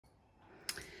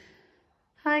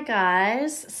Hi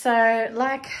guys. So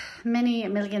like many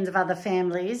millions of other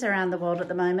families around the world at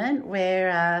the moment,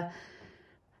 we're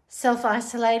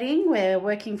self-isolating, we're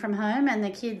working from home and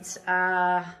the kids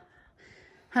are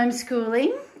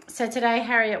homeschooling. So today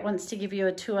Harriet wants to give you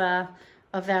a tour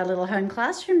of our little home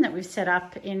classroom that we've set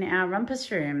up in our rumpus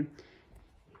room.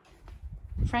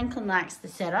 Franklin likes the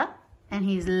setup and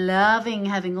he's loving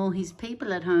having all his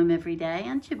people at home every day,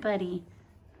 aren't you, buddy?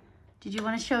 Did you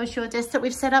want to show us your desk that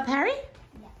we've set up, Harry?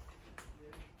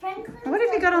 What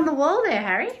have you got on the wall there,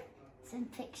 Harry? Some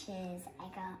pictures I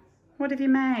got. What have you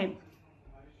made?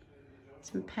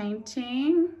 Some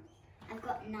painting. I've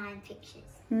got 9 pictures.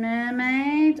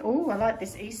 Mermaid. Oh, I like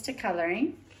this Easter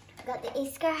colouring. I've got the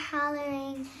Easter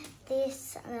colouring, the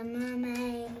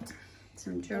mermaid.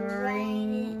 Some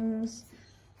drawings.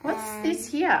 What's this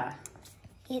here?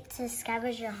 It's a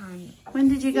scavenger hunt. When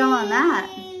did you go on that?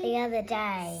 The other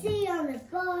day. See on the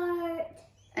boat.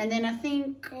 And then I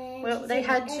think what they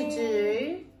had to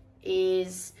do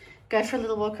is go for a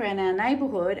little walk around our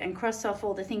neighbourhood and cross off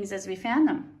all the things as we found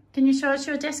them. Can you show us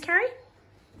your desk, Harry?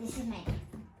 This is me.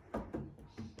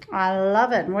 I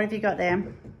love it. And what have you got there?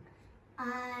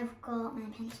 I've got my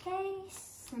pencil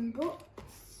case, some books.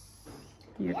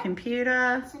 Your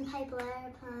computer. Some paper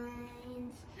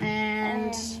airplanes.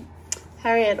 And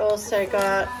Harriet also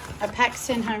got a pack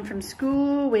sent home from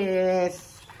school with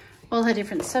all her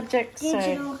different subjects.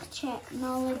 Digital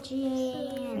technology.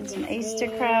 And some Easter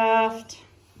craft.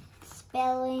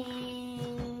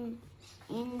 Spelling,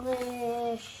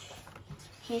 English,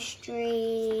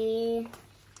 history,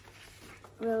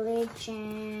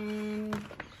 religion,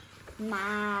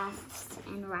 maths,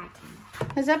 and writing.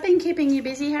 Has that been keeping you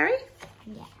busy, Harry?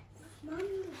 Yeah.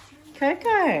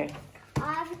 Coco.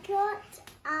 I've got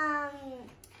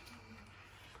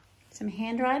Some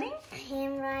handwriting.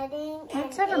 handwriting.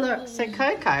 Let's have a look. So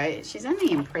Coco, she's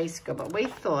only in preschool, but we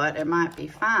thought it might be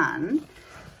fun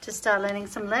to start learning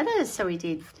some letters. So we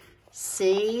did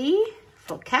C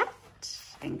for cat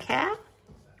and cow.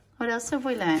 What else have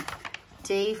we learned?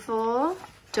 D for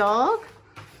dog.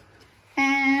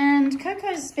 And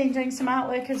Coco's been doing some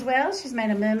artwork as well. She's made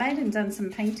a mermaid and done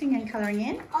some painting and colouring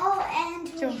in. Oh,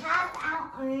 and we have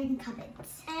our own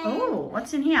cupboards. Oh,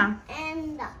 what's in here?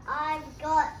 And I've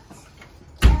got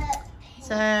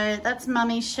So that's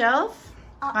Mummy's shelf.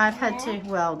 I've had to,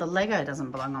 well, the Lego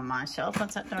doesn't belong on my shelf.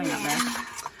 What's that doing up there?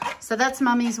 So that's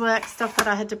Mummy's work stuff that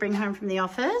I had to bring home from the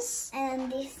office.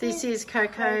 And this is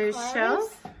Coco's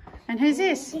shelf. And who's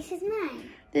this? This is mine.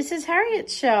 This is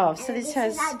Harriet's shelf. And so this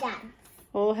has is our dad.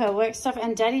 all her work stuff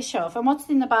and Daddy's shelf. And what's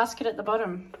in the basket at the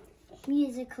bottom?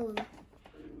 Musical.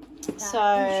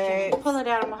 So pull it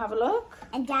out and we'll have a look.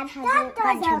 And Dad has a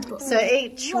bunch of books. So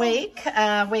each week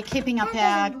we're keeping up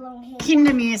our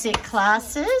kinder music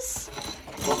classes.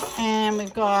 And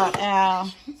we've got our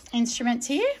instruments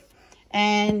here.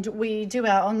 And we do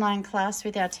our online class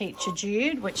with our teacher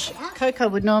Jude, which Coco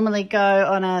would normally go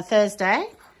on a Thursday.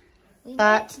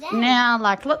 But now,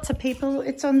 like lots of people,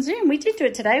 it's on Zoom. We did do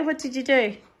it today. What did you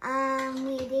do?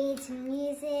 We did some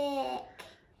music.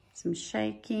 Some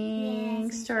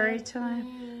shaking, story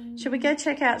time. Should we go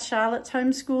check out Charlotte's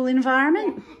homeschool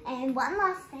environment? And one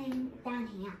last thing down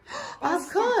here. Of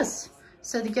course.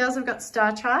 So the girls have got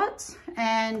star charts,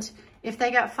 and if they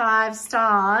get 5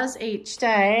 stars each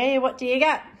day, what do you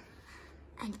get?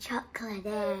 And chocolate.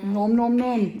 Nom, nom,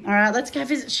 nom. All right, let's go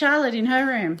visit Charlotte in her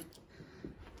room.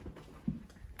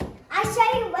 I'll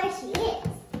show you where she is.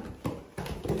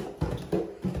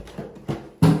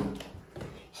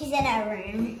 She's in her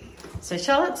room. So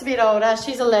Charlotte's a bit older.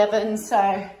 She's 11,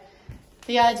 so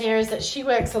the idea is that she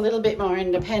works a little bit more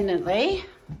independently.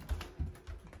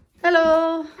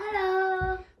 Hello.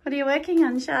 Hello. What are you working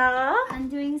on, Charlotte? I'm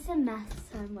doing some maths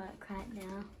homework right now.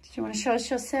 Do you want to show us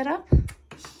your setup?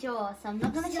 Sure. So I'm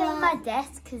not going to show you my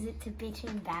desk because it's a bit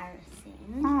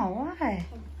embarrassing. Oh, why?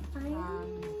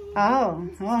 Oh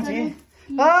dear.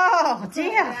 Oh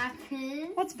dear.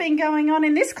 What's been going on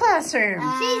in this classroom?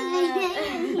 She's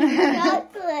eating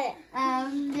chocolate.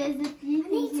 There's a few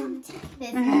things.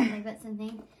 I've got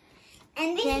something.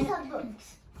 And these are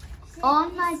books.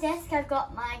 On my desk I've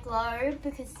got my globe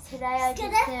because today I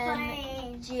did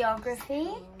some geography.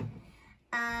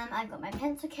 I've got my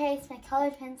pencil case, my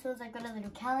coloured pencils, I've got a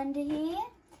little calendar here.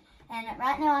 And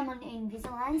right now I'm on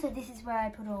Invisalign, so this is where I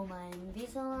put all my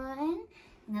Invisalign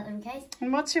in that little case.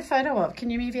 And what's your photo of? Can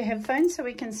you move your headphones so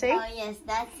we can see? Oh yes,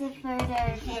 that's a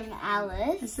photo from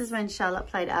Alice. This is when Charlotte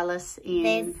played Alice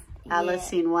in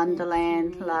in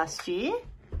Wonderland last year.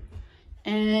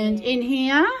 And in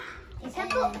here It's her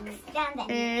books down there.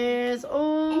 There's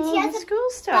all And she has the a school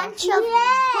stuff. bunch of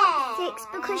sticks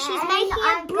because she's making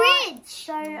a bridge.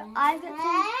 So I've got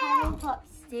some paddle pop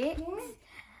sticks.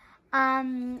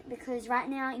 Because right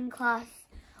now in class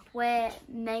we're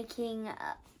making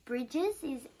bridges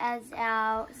as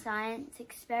our science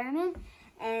experiment,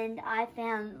 and I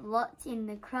found lots in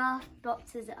the craft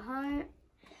boxes at home,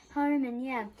 and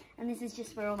yeah, and this is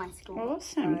just for all my school.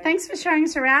 Awesome. Thanks for showing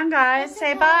us around, guys.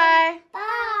 Say bye. Bye.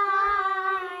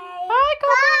 Bye,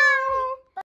 Cobra.